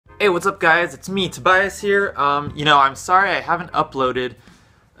Hey, what's up guys? It's me, Tobias here. I'm sorry I haven't uploaded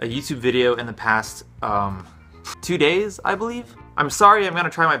a YouTube video in the past 2 days, I believe. I'm sorry, I'm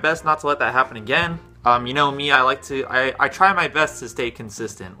gonna try my best not to let that happen again. You know me, I try my best to stay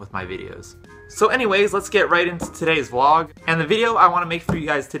consistent with my videos. So anyways, let's get right into today's vlog. And the video I want to make for you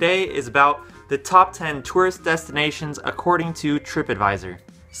guys today is about the top 10 tourist destinations according to TripAdvisor.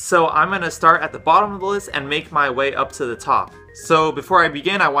 So I'm going to start at the bottom of the list and make my way up to the top. So before I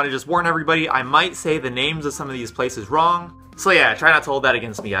begin, I want to just warn everybody, I might say the names of some of these places wrong. So yeah, try not to hold that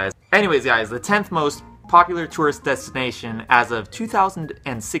against me, guys. Anyways guys, the 10th most popular tourist destination as of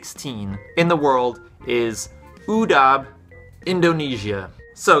 2016 in the world is Udab, Indonesia.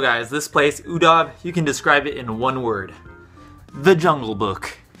 So guys, this place, Udab, you can describe it in one word. The Jungle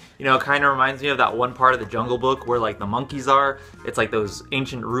Book. You know, it kind of reminds me of that one part of the Jungle Book where like the monkeys are. It's like those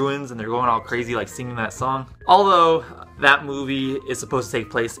ancient ruins and they're going all crazy like singing that song. Although that movie is supposed to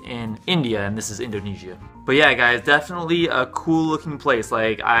take place in India and this is Indonesia. But yeah guys, definitely a cool looking place.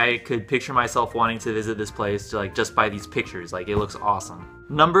 Like I could picture myself wanting to visit this place like just by these pictures. Like it looks awesome.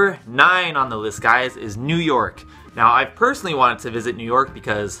 Number 9 on the list guys is New York. Now I've personally wanted to visit New York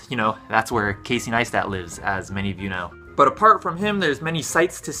because, you know, that's where Casey Neistat lives, as many of you know. But apart from him, there's many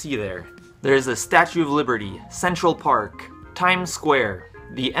sights to see there. There's the Statue of Liberty, Central Park, Times Square,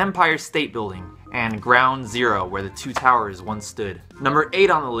 the Empire State Building, and Ground Zero, where the two towers once stood. Number 8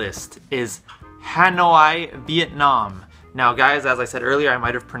 on the list is Hanoi, Vietnam. Now guys, as I said earlier, I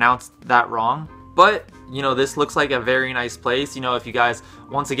might have pronounced that wrong, but you know, this looks like a very nice place. You know, if you guys,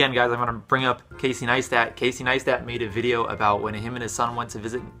 once again guys, I'm gonna bring up Casey Neistat. Casey Neistat made a video about when him and his son went to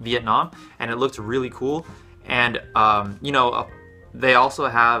visit Vietnam, and it looked really cool. And you know, they also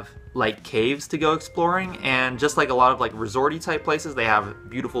have like caves to go exploring, and just like a lot of like resorty type places, they have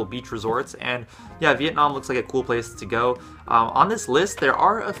beautiful beach resorts. And yeah, Vietnam looks like a cool place to go. On this list there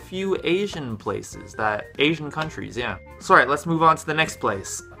are a few Asian places, Asian countries, yeah. So alright, let's move on to the next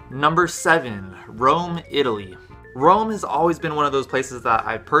place. Number 7, Rome, Italy. Rome has always been one of those places that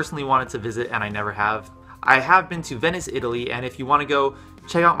I personally wanted to visit and I never have. I have been to Venice, Italy, and if you want to go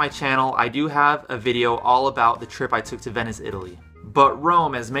check out my channel, I do have a video all about the trip I took to Venice, Italy. But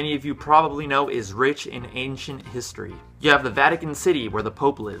Rome, as many of you probably know, is rich in ancient history. You have the Vatican City, where the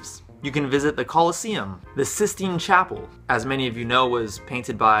Pope lives. You can visit the Colosseum, the Sistine Chapel, as many of you know was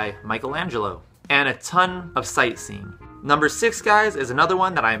painted by Michelangelo, and a ton of sightseeing. Number 6, guys, is another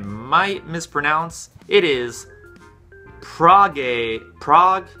one that I might mispronounce. It is Prague,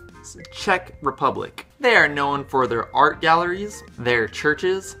 Czech Republic. They are known for their art galleries, their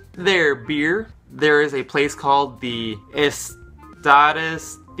churches, their beer. There is a place called the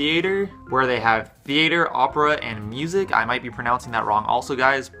Estades Theater where they have theater, opera, and music. I might be pronouncing that wrong also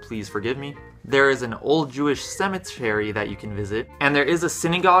guys, please forgive me. There is an old Jewish cemetery that you can visit, and there is a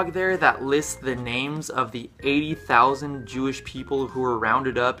synagogue there that lists the names of the 80,000 Jewish people who were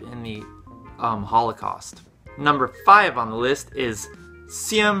rounded up in the Holocaust. Number 5 on the list is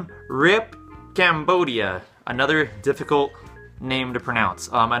Siem Reap, Cambodia, another difficult name to pronounce,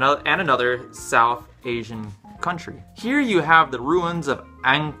 and another South Asian country. Here you have the ruins of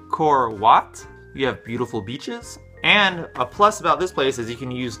Angkor Wat, you have beautiful beaches, and a plus about this place is you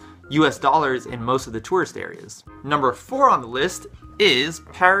can use US dollars in most of the tourist areas. Number 4 on the list is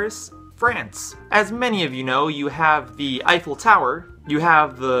Paris, France. As many of you know, you have the Eiffel Tower, you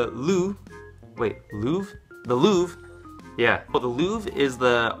have the Louvre, The Louvre. Yeah, well, the Louvre is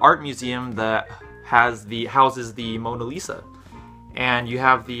the art museum that houses the Mona Lisa. And you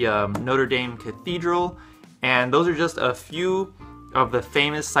have the Notre Dame Cathedral, and those are just a few of the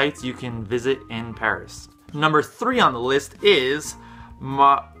famous sites you can visit in Paris. Number 3 on the list is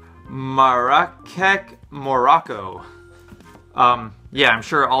Marrakech, Morocco. Yeah, I'm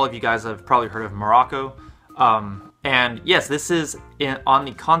sure all of you guys have probably heard of Morocco. And yes, this is on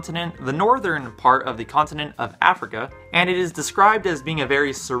the continent, the northern part of the continent of Africa, and it is described as being a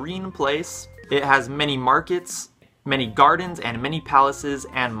very serene place. It has many markets, many gardens, and many palaces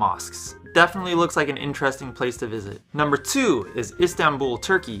and mosques. Definitely looks like an interesting place to visit. Number 2 is Istanbul,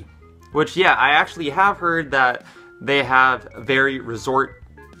 Turkey, which yeah, I actually have heard that they have very resort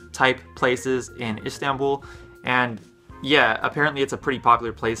type places in Istanbul, and yeah, apparently it's a pretty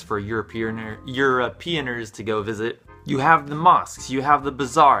popular place for Europeaners to go visit. You have the mosques, you have the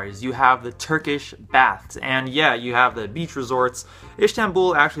bazaars, you have the Turkish baths, and yeah, you have the beach resorts.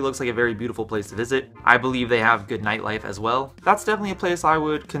 Istanbul actually looks like a very beautiful place to visit. I believe they have good nightlife as well. That's definitely a place I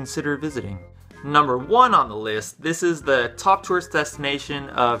would consider visiting. Number 1 on the list, this is the top tourist destination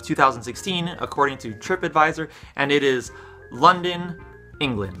of 2016 according to TripAdvisor, and it is London,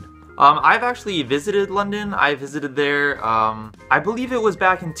 England. I've actually visited London. I visited there, I believe it was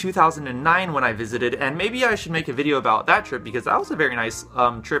back in 2009 when I visited, and maybe I should make a video about that trip because that was a very nice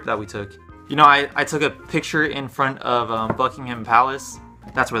trip that we took. You know, I took a picture in front of Buckingham Palace.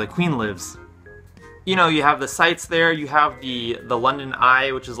 That's where the Queen lives. You know, you have the sights there, you have the London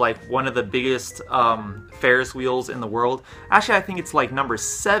Eye, which is like one of the biggest Ferris wheels in the world. Actually, I think it's like number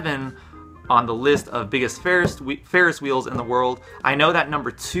 7 on the list of biggest Ferris wheels in the world. I know that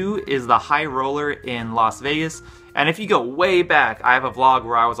number 2 is the High Roller in Las Vegas. And if you go way back, I have a vlog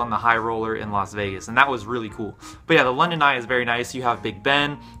where I was on the High Roller in Las Vegas, and that was really cool. But yeah, the London Eye is very nice. You have Big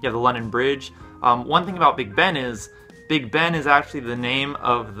Ben, you have the London Bridge. One thing about Big Ben is actually the name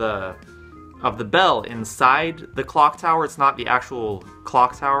of the bell inside the clock tower. It's not the actual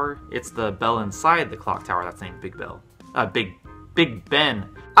clock tower, it's the bell inside the clock tower that's named Big Ben.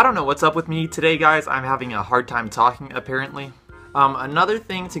 I don't know what's up with me today, guys. I'm having a hard time talking, apparently. Another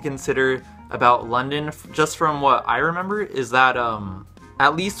thing to consider about London, just from what I remember, is that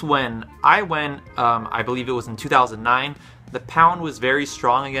at least when I went, I believe it was in 2009, the pound was very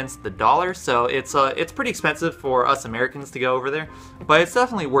strong against the dollar, so it's pretty expensive for us Americans to go over there, but it's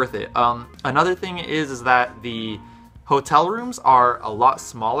definitely worth it. Another thing is that the hotel rooms are a lot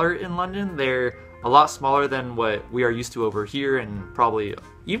smaller in London. They're a lot smaller than what we are used to over here, and probably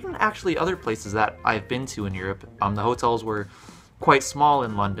even actually other places that I've been to in Europe. The hotels were quite small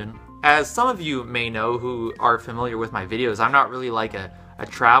in London. As some of you may know who are familiar with my videos, I'm not really like a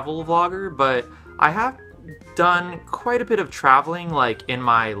travel vlogger, but I have done quite a bit of traveling like in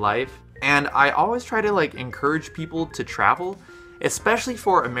my life, and I always try to like encourage people to travel, especially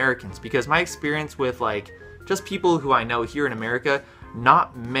for Americans, because my experience with like just people who I know here in America,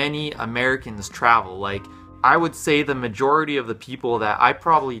 not many Americans travel. Like, I would say the majority of the people that I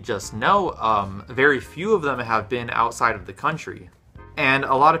probably just know, very few of them have been outside of the country. And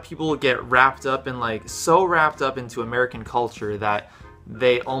a lot of people get wrapped up in like, so wrapped up into American culture that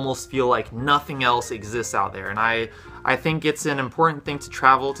they almost feel like nothing else exists out there. And I think it's an important thing to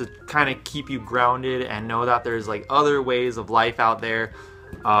travel to kind of keep you grounded and know that there's like other ways of life out there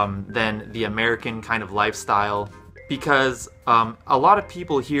than the American kind of lifestyle. Because a lot of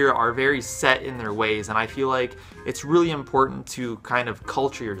people here are very set in their ways, and I feel like it's really important to kind of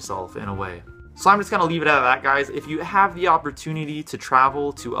culture yourself in a way. So I'm just gonna leave it at that, guys. If you have the opportunity to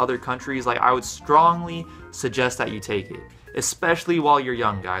travel to other countries, like, I would strongly suggest that you take it. Especially while you're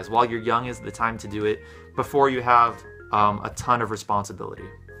young, guys. While you're young is the time to do it, before you have a ton of responsibility.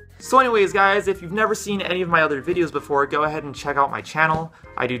 So anyways, guys, if you've never seen any of my other videos before, go ahead and check out my channel.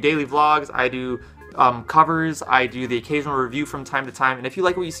 I do daily vlogs, I do covers, I do the occasional review from time to time, and if you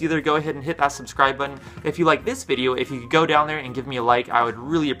like what you see there, go ahead and hit that subscribe button. If you like this video, if you could go down there and give me a like, I would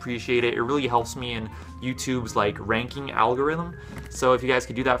really appreciate it. It really helps me in YouTube's like ranking algorithm, so if you guys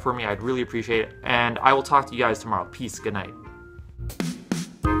could do that for me, I'd really appreciate it, and I will talk to you guys tomorrow. Peace, good night.